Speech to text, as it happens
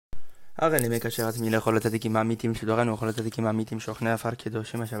הרי נימק אשר עצמי לכל הצדיקים האמיתים שדורנו וכל הצדיקים האמיתים שוכני עפר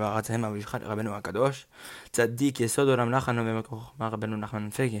קדושים אשר בארצהם אביחד רבנו הקדוש צדיק יסוד עולם נחנו ומקור חוכמה רבנו נחמן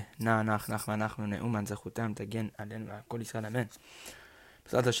פגה אנחנו נאומן זכותם תגן עלינו ועל כל ישראל אמן.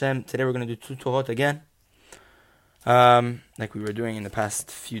 B'ezrat Hashem, today we're going to do two Torah again, like we were doing in the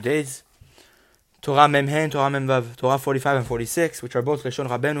past few days. Torah Memhen, Torah Memvav, Torah 45 and 46, which are both Leshon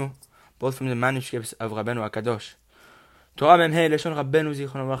Rabeinu, both from the manuscripts of Rabeinu HaKadosh. Torah Memhen, Leshon Rabeinu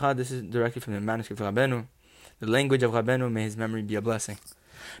Zichron V'Racha, this is directly from the manuscript of Rabeinu, the language of Rabeinu, may his memory be a blessing.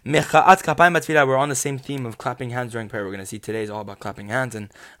 Mecha'at Kapayim Batfilah, we're on the same theme of clapping hands during prayer. We're going to see today is all about clapping hands,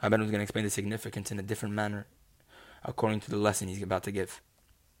 and Rabeinu is going to explain the significance in a different manner, according to the lesson he's about to give.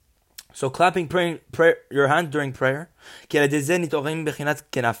 So clapping your hands during prayer,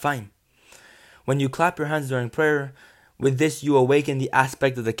 when you clap your hands during prayer, with this you awaken the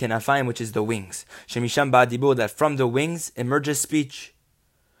aspect of the kenafayim, which is the wings. That from the wings emerges speech.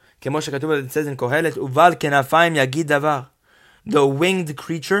 It says in Kohelet, Uval kenafayim yagid davar. The winged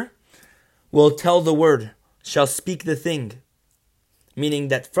creature will tell the word, shall speak the thing. Meaning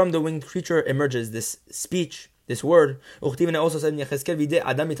that from the winged creature emerges this speech, this word. Also said in Yechezkel,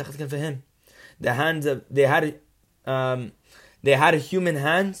 the hands of they had human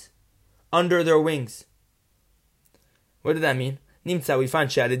hands under their wings. What did that mean? We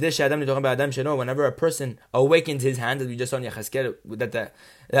find whenever a person awakens his hands, as we just saw in Yechezkel,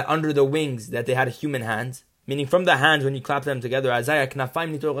 that under the wings that they had human hands, meaning from the hands when you clap them together,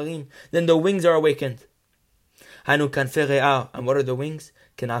 then the wings are awakened. And what are the wings?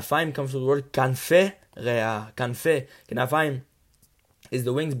 Kenafayim comes from the word kanfe rea. Kanfe. Kenafayim is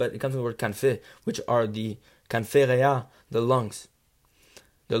the wings, but it comes from the word kanfe, which are the kanfe rea, the lungs,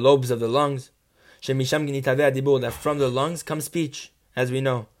 the lobes of the lungs. That from the lungs comes speech, as we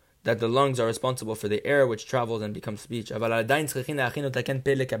know that the lungs are responsible for the air which travels and becomes speech. But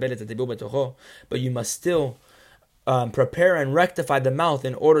you must still prepare and rectify the mouth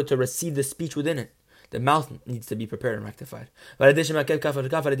in order to receive the speech within it. The mouth needs to be prepared and rectified.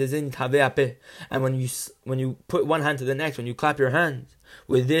 And when you put one hand to the next, when you clap your hands,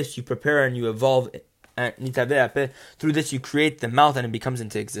 with this you prepare and you evolve. Through this you create the mouth and it becomes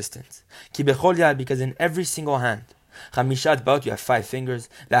into existence. Because in every single hand, you have 5 fingers.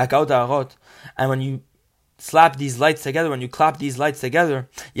 And when you slap these lights together, when you clap these lights together,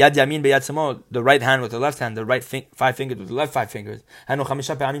 yad yamin beyad samo, the right hand with the left hand, the right 5 fingers with the left 5 fingers,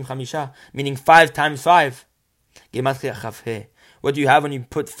 meaning 5 times 5. What do you have when you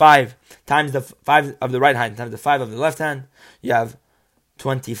put 5 times the 5 of the right hand times the 5 of the left hand? You have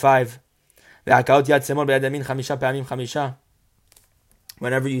 25. Whenever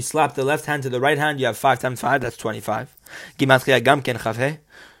you slap the left hand to the right hand, you have 5 times 5, that's 25. You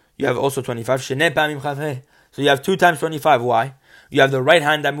have also 25. So you have 2 times 25. Why? You have the right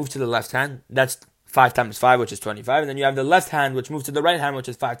hand that moves to the left hand, that's 5 times 5, which is 25. And then you have the left hand, which moves to the right hand, which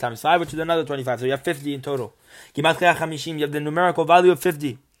is 5 times 5, which is another 25. So you have 50 in total. You have the numerical value of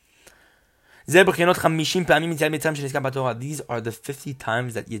 50. These are the 50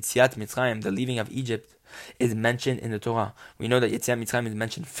 times that Yetziat Mitzrayim, the leaving of Egypt, is mentioned in the Torah. We know that Yetziat Mitzrayim is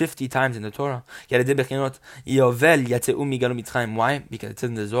mentioned 50 times in the Torah. Why? Because it says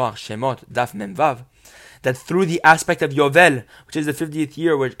in the Zohar, Shemot, Daf Memvav, that through the aspect of Yovel, which is the 50th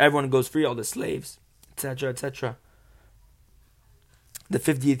year where everyone goes free, all the slaves, etc., etc., the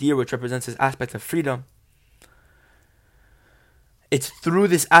 50th year which represents this aspect of freedom, it's through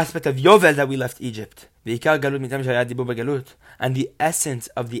this aspect of Yovel that we left Egypt. And the essence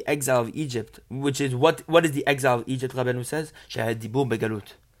of the exile of Egypt, which is what is the exile of Egypt, Rabeinu says?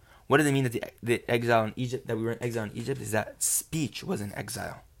 What does it mean that the exile in Egypt, that we were in exile in Egypt, is that speech was in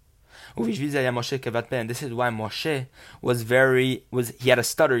exile. And this is why Moshe he had a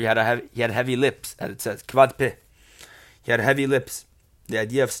stutter, he had heavy lips, as it says, kvad peh. He had heavy lips. The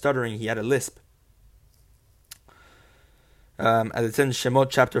idea of stuttering, he had a lisp. As it says in Shemot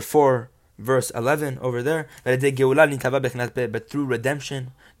chapter 4, verse 11 over there, but through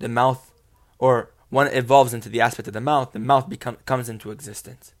redemption, the mouth, or one evolves into the aspect of the mouth comes into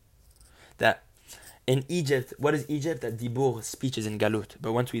existence. That in Egypt, what is Egypt? That dibur, speech is in galut.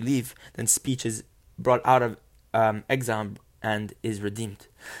 But once we leave, then speech is brought out of exile and is redeemed.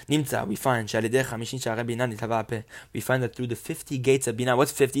 Nimtza, we find that through the 50 gates of Binah.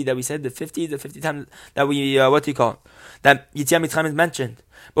 What's 50 that we said? The 50 times that we, what do you call it? That Yetziat Mitzrayim is mentioned.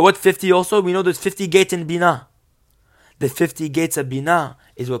 But what 50 also? We know there's 50 gates in Binah. The 50 gates of Binah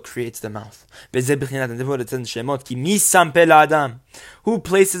is what creates the mouth. Who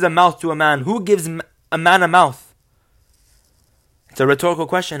places a mouth to a man? Who gives a man a mouth? It's a rhetorical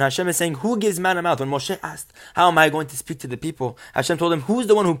question. Hashem is saying, who gives man a mouth? When Moshe asked, how am I going to speak to the people? Hashem told him, who's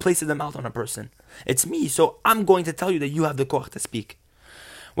the one who places the mouth on a person? It's me, so I'm going to tell you that you have the koach to speak.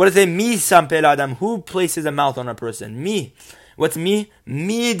 What does it say? Mi sampel adam. Who places a mouth on a person? Me. What's me?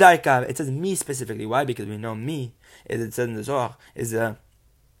 Mi daikav. It says me specifically. Why? Because we know me, as it says in the Zohar, is a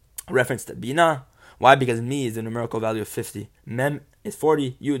reference to Bina. Why? Because me is the numerical value of 50. Mem is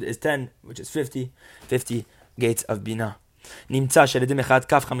 40. Yud is 10, which is 50. 50 gates of Bina. נמצא שעל ידי מחאת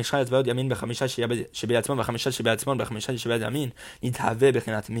כף 5 אצבעות ימין ב5 שביד שמאל ו5 שביד שמאל ב5 שביד ימין נתהווה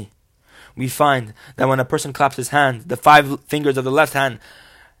בחינת מי. We find that when a person claps his hand, the 5 fingers of the left hand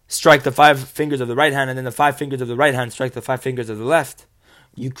strike the 5 fingers of the right hand, and then the 5 fingers of the right hand strike the 5 fingers of the left.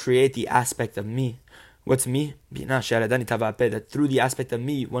 You create the aspect of me. What's me? That through the aspect of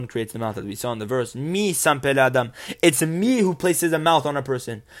me, one creates the mouth, as we saw in the verse. Me sampel adam. It's me who places a mouth on a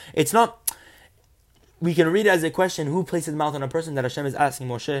person. It's not. We can read it as a question, who places the mouth on a person, that Hashem is asking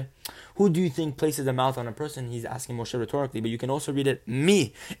Moshe. Who do you think places the mouth on a person? He's asking Moshe rhetorically, but you can also read it,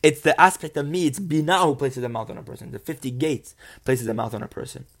 me. It's the aspect of me. It's Binah who places the mouth on a person. The 50 gates places the mouth on a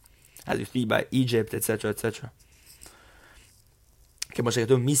person. As we see by Egypt, etc., etc. Then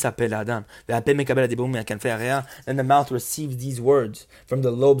the mouth receives these words from the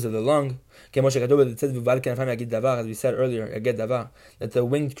lobes of the lung. As we said earlier, that the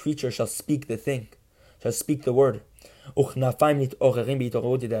winged creature shall speak the thing. Shall speak the word.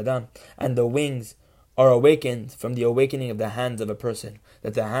 And the wings are awakened from the awakening of the hands of a person.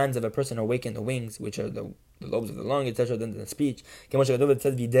 That the hands of a person awaken the wings, which are the lobes of the lung, etc., than the speech. It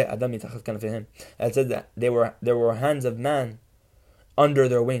says that there were hands of man under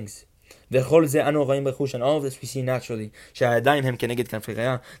their wings. And all of this we see naturally. That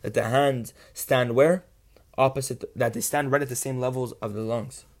the hands stand where? Opposite, that they stand right at the same levels of the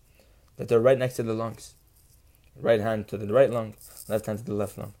lungs. That they're right next to the lungs. Right hand to the right lung, left hand to the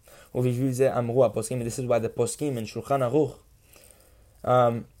left lung. And this is why the poskim in Shulchan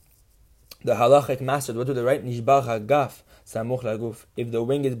Aruch, the halachic masters, what do they write? Nishbar hagaf samuch laguf. If the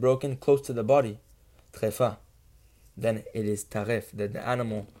wing is broken close to the body, trefa, then it is taref, that the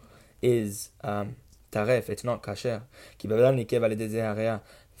animal is taref, it's not kasher.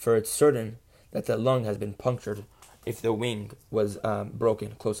 For it's certain that the lung has been punctured if the wing was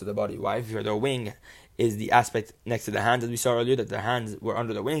broken close to the body. Why? If the wing is the aspect next to the hands, as we saw earlier, that the hands were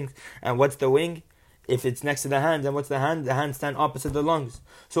under the wings. And what's the wing? If it's next to the hands, and what's the hand? The hands stand opposite the lungs.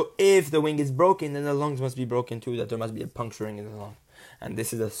 So if the wing is broken, then the lungs must be broken too, that there must be a puncturing in the lung. And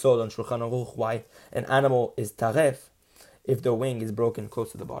this is a soul on Shulchan Aruch, why an animal is taref if the wing is broken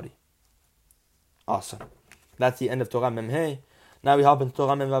close to the body. Awesome. That's the end of Torah Mem Hey. Now we hop into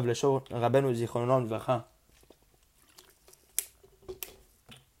Torah Mem Vav Lesho Rabeinu Zichronon V'cha.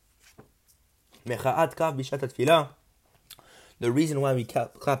 Mecha'at kav bishat tefillah. The reason why we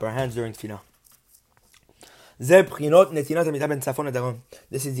clap our hands during tefillah. This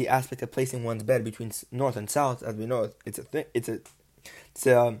is the aspect of placing one's bed between north and south. As we know, it's a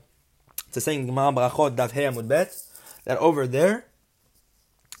saying in Gemara Barachot Daf Hey Amud Bet, that over there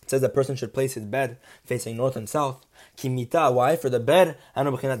it says the person should place his bed facing north and south. Ki mita, why? For the bed,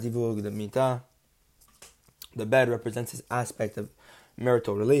 the bed represents this aspect of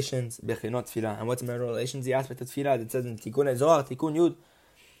marital relations, bechinot tefillah. And what's marital relations? The aspect of tefillah that says in Tikkun Zohar, Tikkun Yud,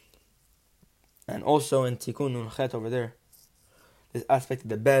 and also in Tikkun Nun Chet over there. This aspect of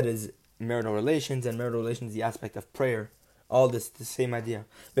the bed is marital relations, and marital relations is the aspect of prayer. All this, the same idea.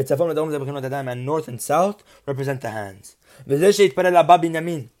 And north and south represent the hands. And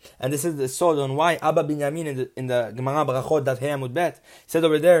this is the soul on why Abba Binyamin in the Gemara Barachot Daf Hey Amud Bet said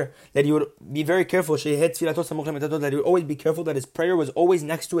over there that he would be very careful. That he would always be careful that his prayer was always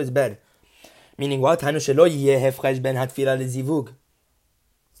next to his bed. Meaning what? Meaning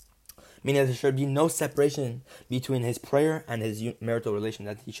that there should be no separation between his prayer and his marital relation.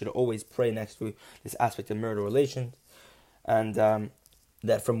 That he should always pray next to this aspect of marital relations. And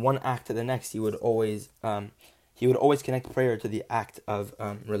that from one act to the next, he would always connect prayer to the act of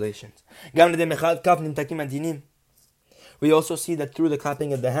relations. We also see that through the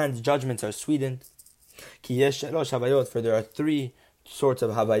clapping of the hands, judgments are sweetened. For there are 3 sorts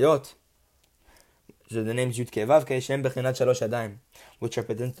of havayot. So the names Yud Kei Vav Kei Shem Bechinat Shalosh Yadayim, which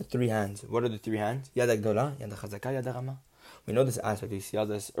represent the 3 hands. What are the 3 hands? Yad HaGdola, Yad HaChazaka, Yad HaRama. We know this aspect. We see all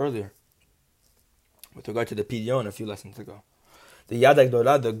this earlier with regard to the Pidyon a few lessons ago. The Yad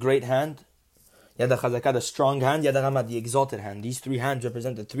HaGdola, the great hand. Yad HaChazaka, the strong hand. Yad HaRama, the exalted hand. These 3 hands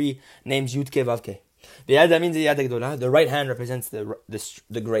represent the 3 names Yud Kei Vav Kei. The Yad means the Yad HaGdola. The right hand represents the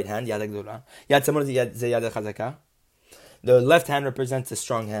great hand, Yad HaGdola. Yad Samor is the Yad HaChazaka. The left hand represents the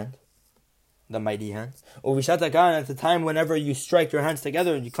strong hand, the mighty hand. At the time whenever you strike your hands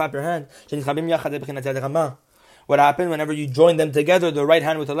together and you clap your hand, what happened whenever you join them together, the right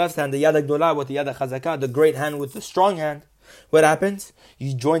hand with the left hand, the yad hagdola with the yad chazaka, the great hand with the strong hand, what happens?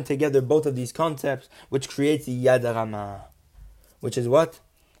 You join together both of these concepts, which creates the yad rama, which is what?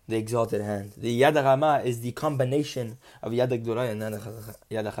 The exalted hand. The yad rama is the combination of yad hagdola and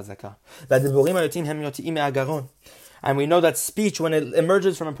yad chazaka. And we know that speech, when it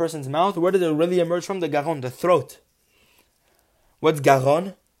emerges from a person's mouth, where did it really emerge from? The garon, the throat. What's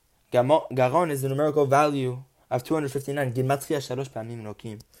garon? Garon is the numerical value of 259,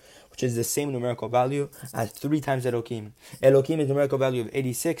 which is the same numerical value as 3 times Elokim. Elokim is the numerical value of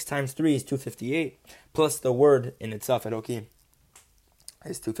 86, times 3 is 258, plus the word in itself, Elokim,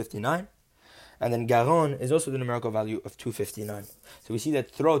 is 259. And then Garon is also the numerical value of 259. So we see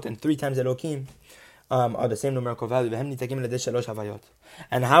that throat and 3 times Elokim are the same numerical value.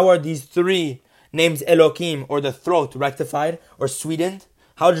 And how are these 3 names Elokim, or the throat, rectified or sweetened?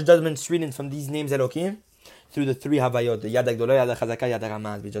 How is judgment sweetened from these names Elokim? Through the 3 havayot, the yad hagdola, yad chazaka, yad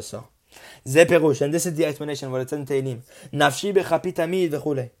rama, as we just saw. Ze perush, and this is the explanation, what it says in Tehillim. Nafshi bechapi tamid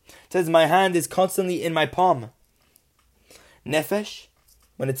v'chule. It says, my hand is constantly in my palm. Nefesh,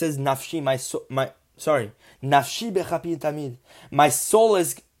 when it says nafshi, nafshi bechapi tamid. My soul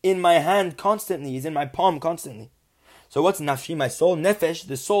is in my hand constantly, is in my palm constantly. So what's nafshi, my soul? Nefesh,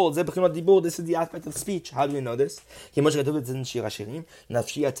 the soul. This is the aspect of speech. How do we know this? It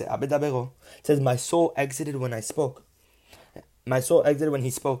says, my soul exited when I spoke. My soul exited when he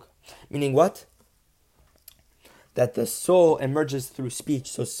spoke. Meaning what? That the soul emerges through speech.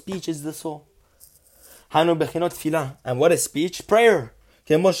 So speech is the soul. And what is speech? Prayer.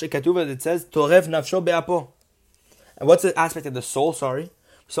 It says, and what's the aspect of the soul? Sorry.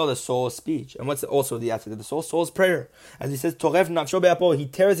 We saw the soul speech. And what's also the aspect of the soul? Soul is prayer. As he says, Torev nafsho be'apo. He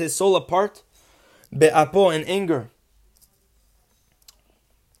tears his soul apart. Be'apo, in anger.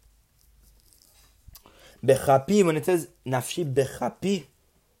 Bechapi, when it says nafshi bechapi,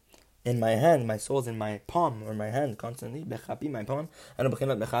 in my hand, my soul's in my palm, or my hand constantly. Bechapi, my palm. And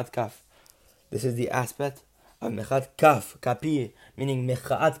mechat kaf. This is the aspect of mechat kaf. Kapi, meaning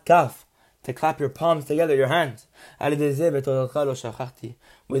mechat kaf. To clap your palms together, your hands. With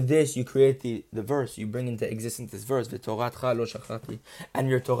this, you create the verse. You bring into existence this verse. And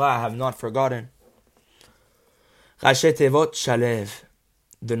your Torah I have not forgotten.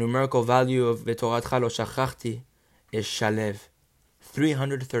 The numerical value of V'toratcha lo shachachti is shalev.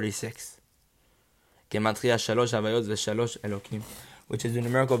 336. Gematria shalosh havayot v'shalosh elokim. Which is the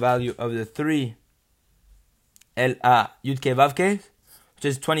numerical value of the 3 yud ke vav ke, which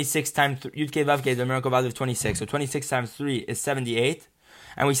is 26 times Yud Kei Vav Kei, the numerical value of 26. So 26 times 3 is 78.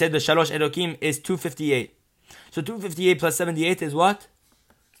 And we said the Shalosh Elokim is 258. So 258 plus 78 is what?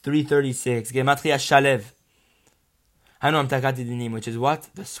 336. Gematria Shalev. Hanu Amtakati Dinim, which is what?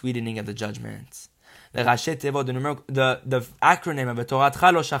 The sweetening of the judgments. The Rashet Tevot, the acronym of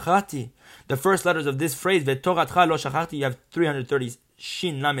V'toratcha lo shacharti. The first letters of this phrase, V'toratcha lo shacharti, you have 330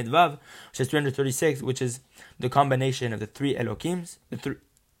 Shin Lamed Vav, which is 336, which is the combination of the 3 Elokims, the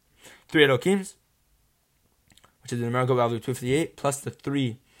 3 Elokims, which is the numerical value of 258, plus the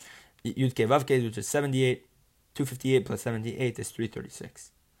 3 Yud Kei Vav Kei, which is 78. 258 plus 78 is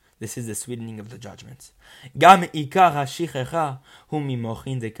 336. This is the sweetening of the judgments. Gam ikar hashichecha hu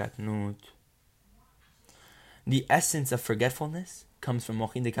mimochin dekatnut. The essence of forgetfulness comes from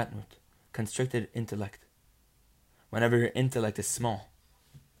mochin dekatnut, constricted intellect. Whenever your intellect is small,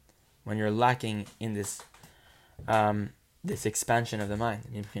 when you're lacking in this this expansion of the mind,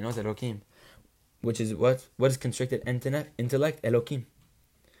 which is what is constricted intellect? Elokim.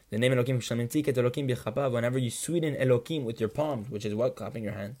 The name Elokim, whenever you sweeten Elokim with your palms, which is what? Clapping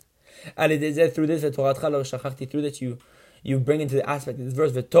your hands. Through this, through this you bring into the aspect of this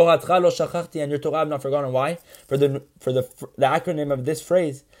verse, and your Torah I have not forgotten. Why? For the acronym of this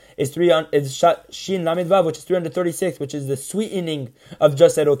phrase is Shin Lamed Vav, which is 336, which is the sweetening of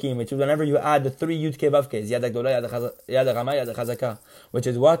just Elokim, which is whenever you add the 3 Yud Kei Vav Kei, Yad Hagdola, Yad Rama, Yad Chazaka, which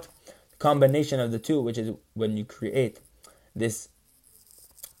is what? Combination of the 2, which is when you create this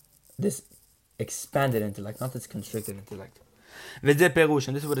expanded intellect, not this constricted intellect. And this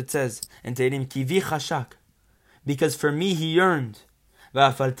is what it says in Tehillim, Kivi Chashak, because for me he yearned,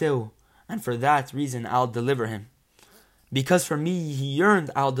 and for that reason I'll deliver him. Because for me he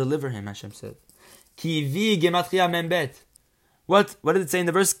yearned, I'll deliver him, Hashem said. Kivi Gematria Membet. What did it say in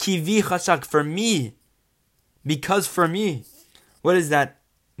the verse? Kivi Chashak, for me. Because for me. What does that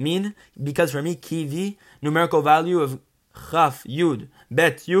mean? Because for me, Kivi, numerical value of Chaf, Yud.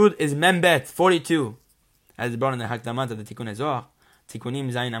 Bet, Yud is Membet, 42. As brought in the Hakdamat of the Tikkun Zohar,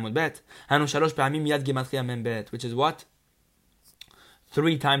 Tikunim Zayin Amud Bet. Hanu Shalosh Pa'amim Yad Gematria Mem Bet, which is what?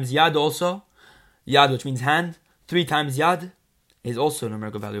 3 times Yad also. Yad, which means hand. 3 times Yad is also a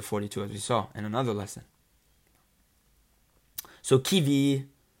numerical value of 42, as we saw in another lesson. So Kivi,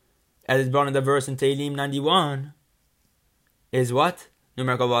 as is brought in the verse in Tehillim 91, is what?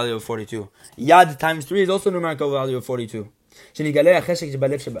 Numerical value of 42. Yad times 3 is also numerical value of 42.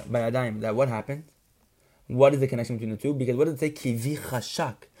 That what happened? What is the connection between the two? Because what does it say? Kivi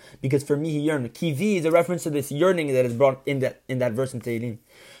chashak. Because for me he yearned. Kivi is a reference to this yearning that is brought in that verse in Tehillim.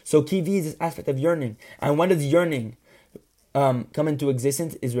 So kivi is this aspect of yearning. And when does yearning come into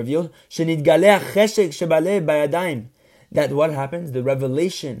existence, is revealed? That what happens? The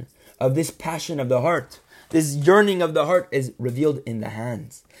revelation of this passion of the heart, this yearning of the heart, is revealed in the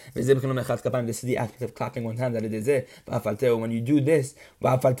hands. This is the aspect of clapping one hand that it is there. When you do this,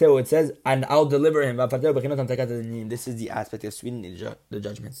 it says, and I'll deliver him. This is the aspect of sweetening the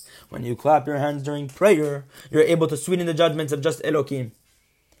judgments. When you clap your hands during prayer, you're able to sweeten the judgments of just Elohim.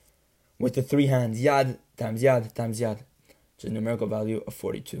 With the 3 hands, Yad times Yad times Yad, which is a numerical value of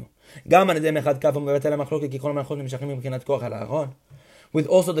 42. With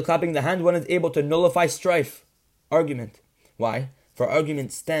also the clapping the hand, one is able to nullify strife, argument. Why? For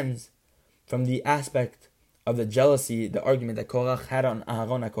argument stems from the aspect of the jealousy, the argument that Korach had on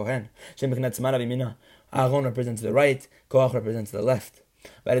Aharon HaKohen. Aharon represents the right, Korach represents the left.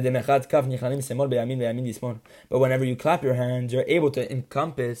 But whenever you clap your hands, you're able to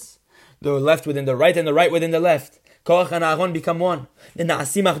encompass the left within the right and the right within the left. Korach and Aharon become one. And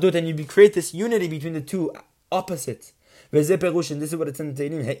you create this unity between the two opposites. And this is what it says in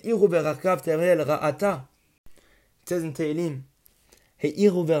Tehillim. It says in Tehillim,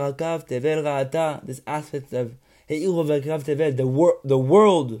 this aspect of the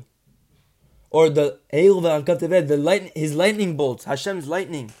world, or his lightning bolts, Hashem's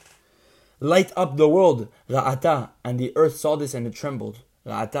lightning, light up the world. And the earth saw this and it trembled.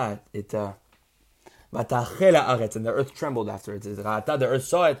 And the earth trembled after it. The earth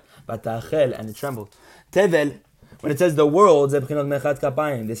saw it, and it trembled. Tevel, when it says the world,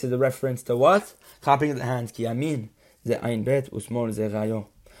 this is a reference to what? Clapping the hands. Ki yamin ze ayin bet, usmol ze rayo.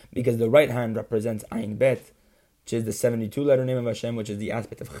 Because the right hand represents ayin bet, which is the 72-letter name of Hashem, which is the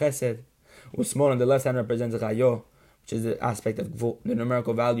aspect of chesed. Usmol on the left hand represents rayo, which is the aspect of the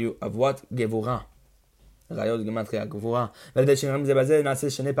numerical value of what? Gevura. Rayo is gematria gevura.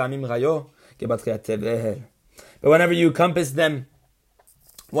 But whenever you compass them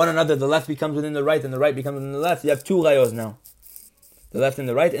one another, the left becomes within the right and the right becomes within the left. You have 2 rayos now. The left and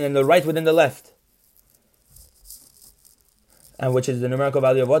the right, and then the right within the left. And which is the numerical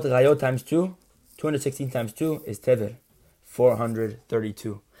value of what? Rayo times 2. 216 times 2 is tevel.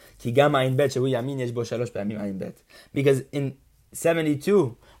 432. Because in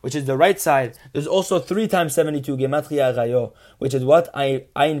 72, which is the right side, there's also 3 times 72, gematria rayo, which is what?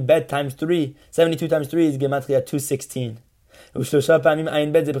 Ayin bet times 3. 72 times 3 is gematria 216. And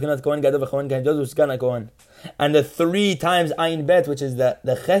the 3 times ayin bet, which is the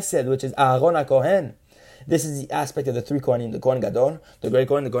chesed, which is Aharon HaKohen. This is the aspect of the 3 Kohanim, the Kohen Gadol, the great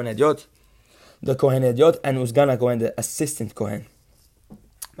Kohen, the Kohen Hedyot, and Uzgan HaKohen, the assistant Kohen.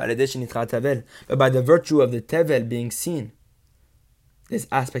 But by the virtue of the tevel being seen, this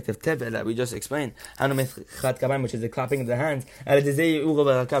aspect of tevel that we just explained, which is the clapping of the hands,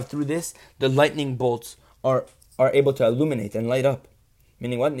 through this, the lightning bolts are able to illuminate and light up.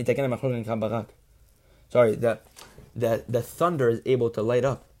 Meaning what? Sorry, the thunder is able to light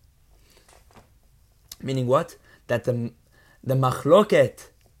up. Meaning what? That the machloket,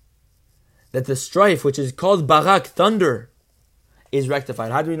 that the strife, which is called barak, thunder, is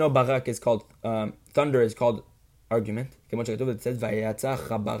rectified. How do we know barak is called, thunder is called argument? It says,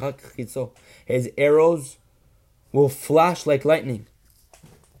 his arrows will flash like lightning,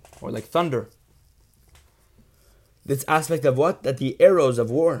 or like thunder. This aspect of what? That the arrows of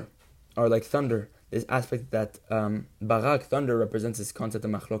war are like thunder. This aspect that barak, thunder, represents this concept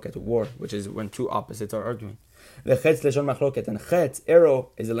of machloket, war, which is when 2 opposites are arguing. The chetz leshon machloket, and chetz,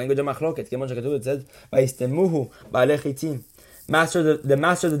 arrow, is the language of machloket. It says, "Vayistemuhu ba'alei chitim." The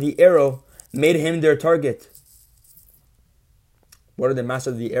masters of the arrow made him their target. What are the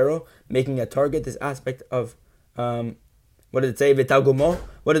masters of the arrow? Making a target. This aspect of what did it say? V'tagumo.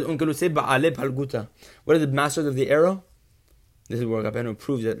 What did Unkelu say? Ba'alei palguta. What are the masters of the arrow? This is where Rabeinu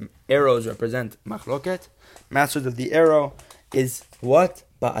proves that arrows represent machloket. Masters of the arrow is what?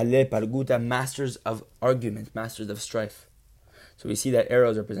 Ba'alei palguta, masters of argument, masters of strife. So we see that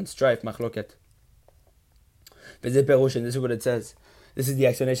arrows represent strife, machloket. And this is what it says. This is the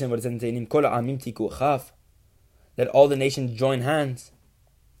explanation of what it says in Tehillim. Kol ha'amim tiku chaf. that all the nations join hands.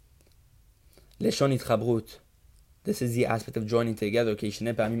 Leshon itchabrut. This is the aspect of joining together.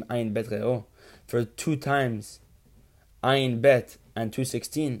 For 2 times ayin bet and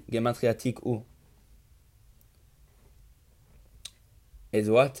 216 gematria tik'u is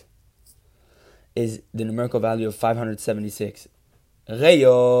what? Is the numerical value of 576.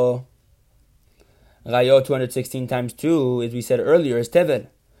 Rayo 216 times 2, as we said earlier, is tevel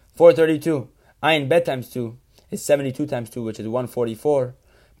 432. Ayin bet times 2 is 72 times 2, which is 144,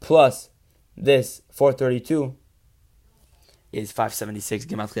 plus this 432 is 576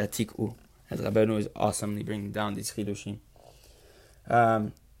 gematria tik'u, as Rabeinu is awesomely bringing down these chidushim.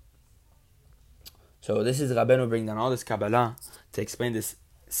 So this is Rabeinu bringing down all this Kabbalah to explain this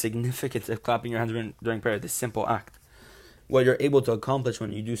significance of clapping your hands during prayer, this simple act, what you're able to accomplish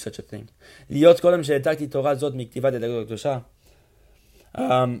when you do such a thing.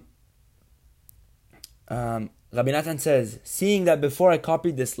 Rabbi Nathan says, seeing that before I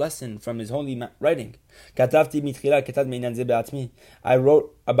copied this lesson from his holy writing, I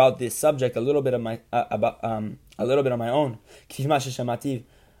wrote about this subject a little bit of my own,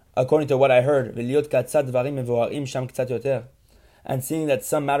 according to what I heard, and seeing that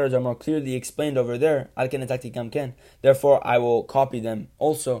some matters are more clearly explained over there, therefore I will copy them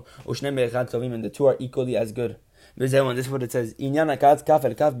also, and the 2 are equally as good. This is what it says.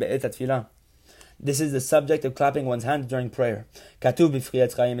 This is the subject of clapping one's hands during prayer. It's brought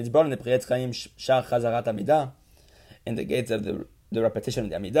in the Priyat Chaim Shar Chazarat Amidah, in the gates of the repetition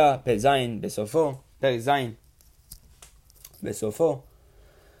of the Amidah, Pe Zayin Besofo, Pe Zayin Besofo.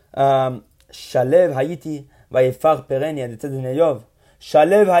 Shalev Hayiti Vayefar Pereni, and it says in Eyov,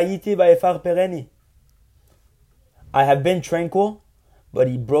 Shalev Hayiti Vayefar Pereni. I have been tranquil, but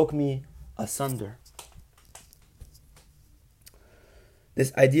he broke me asunder.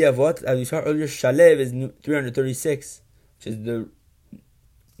 This idea of what, as we saw earlier, Shalev is 336, which is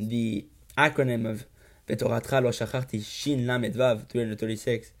the acronym of V'toratcha lo shachachti Shin Lamed Vav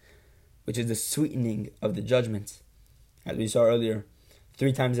 336, which is the sweetening of the judgements. As we saw earlier,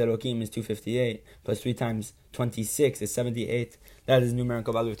 3 times Elohim is 258, plus 3 times 26 is 78. That is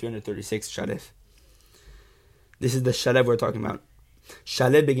numerical value of 336 Shalev. This is the Shalev we're talking about.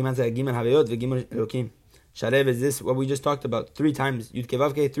 Shalev begimat gimel havayot v'gimel Elohim. Shalev is this, what we just talked about, 3 times Yud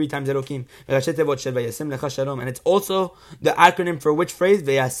Kevavke, 3 times Elohim. And it's also the acronym for which phrase?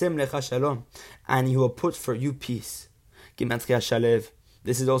 Ve'yasim lecha shalom. And he will put for you peace. Gematria Shalev.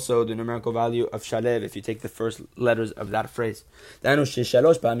 This is also the numerical value of Shalev if you take the first letters of that phrase. That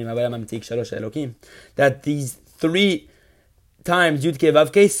these 3 times Yud Kei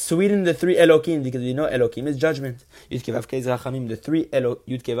Vav Kei sweeten the 3 Elohim, because we know Elohim is judgment. Yud Kei Vav Kei is Rachamim, the 3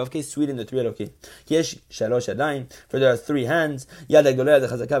 Yud Kei Vav Kei sweeten the 3 Elohim. Yesh Shalosh Yadayim, for there are 3 hands. Yad HaGdolah, Yad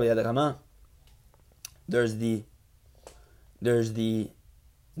HaChazaka, Yad HaRama. There's the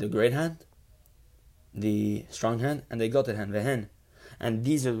great hand, the strong hand, and the exalted hand, Vehen. And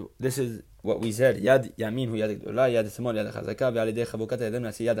this is what we said. Yad Yamin hu Yad HaGdolah, Yad HaSimon, Yad HaChazaka, V'alidei Chavukat Yadem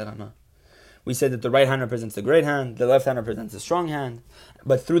Nasi Yad HaRama. We said that the right hand represents the great hand, the left hand represents the strong hand.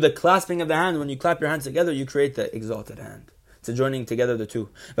 But through the clasping of the hand, when you clap your hands together, you create the exalted hand. It's a joining together the 2.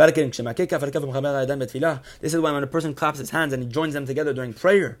 This is why when a person claps his hands and he joins them together during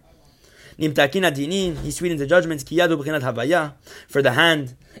prayer, he sweetens the judgments. For the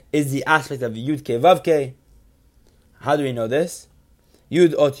hand is the aspect of Yud Kei Vav Kei. How do we know this?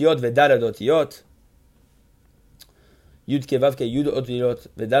 Yud Otiyot V'Daled Otiyot. Yud Kei Vav Kei, Yud Otiyot,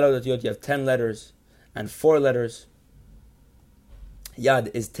 V'Daled Otiyot, you have 10 letters and 4 letters. Yad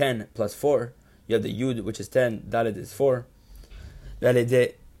is 10 plus 4. You have the Yud, which is 10, Daled is 4.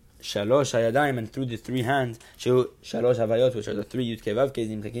 V'Alidei Shalosh HaYadayim, and through the 3 hands, Shehu Shalosh Havayot, which are the 3 Yud Kei Vav Kei,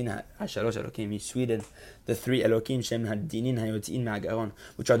 Zimtekin HaShalosh Elokim, you sweeten the 3 Elokim, Shem Hadinin HaYotzi'in Ma'agaron,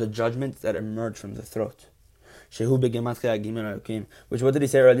 which are the judgments that emerge from the throat. Shehu Begematria Gimel Elokim, which, what did he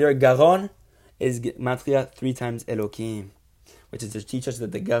say earlier? Garon is Matria 3 times Elokim, which is to teach us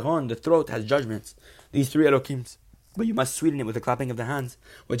that the Garon, the throat, has judgments. These 3 Elokims. But you must sweeten it with the clapping of the hands,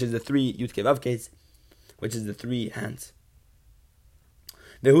 which is the 3 Yud Kei Vav Keis, which is the 3 hands.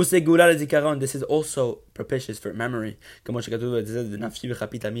 This is also propitious for memory.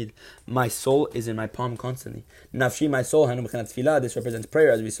 My soul is in my palm constantly. Nafshi, my soul, this represents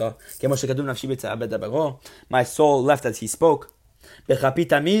prayer, as we saw. My soul left as he spoke. So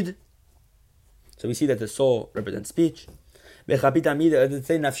we see that the soul represents speech. My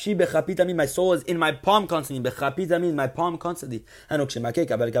soul is in my palm constantly. My palm constantly.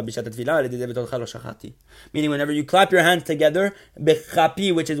 Meaning, whenever you clap your hands together,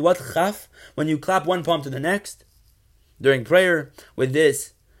 which is what? Chaf. When you clap one palm to the next during prayer, with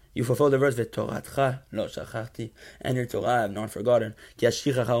this, You fulfill the verse v'toratcha lo shachachti, and your Torah I have not forgotten. Ki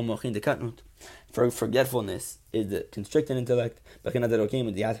hashchichacha u'mochin dekatnut. For forgetfulness is the constricted intellect, the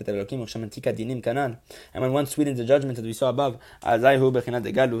aspect of Elohim, and when one sweetens the judgment that we saw above, then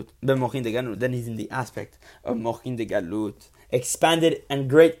he's in the aspect of mochin de galut, expanded and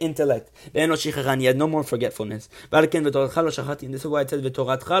great intellect. He had no more forgetfulness. And this is why it says,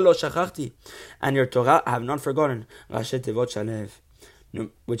 and your Torah I have not forgotten,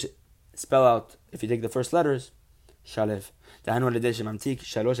 which spell out, if you take the first letters, Shalev. When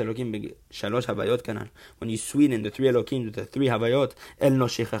you sweeten the three Elokim with the three Havayot,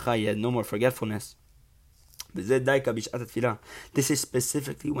 he had no more forgetfulness. This is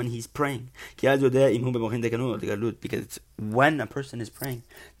specifically when he's praying. Because it's when a person is praying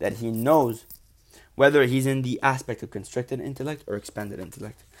that he knows whether he's in the aspect of constricted intellect or expanded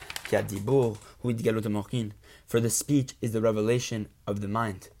intellect. For the speech is the revelation of the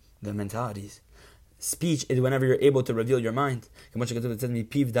mind, the mentalities. Speech is whenever you're able to reveal your mind. From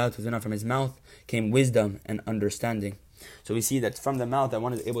his mouth came wisdom and understanding. So we see that from the mouth that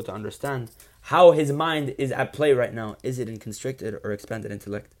one is able to understand how his mind is at play right now. Is it in constricted or expanded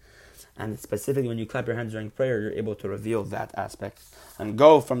intellect? And specifically when you clap your hands during prayer, you're able to reveal that aspect and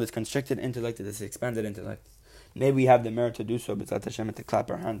go from this constricted intellect to this expanded intellect. Maybe we have the merit to do so, but Hashem, to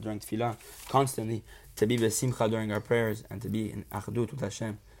clap our hands during tefillah constantly, to be besimcha during our prayers, and to be in achdut with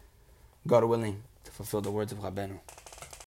Hashem. God willing, to fulfill the words of Rabeinu.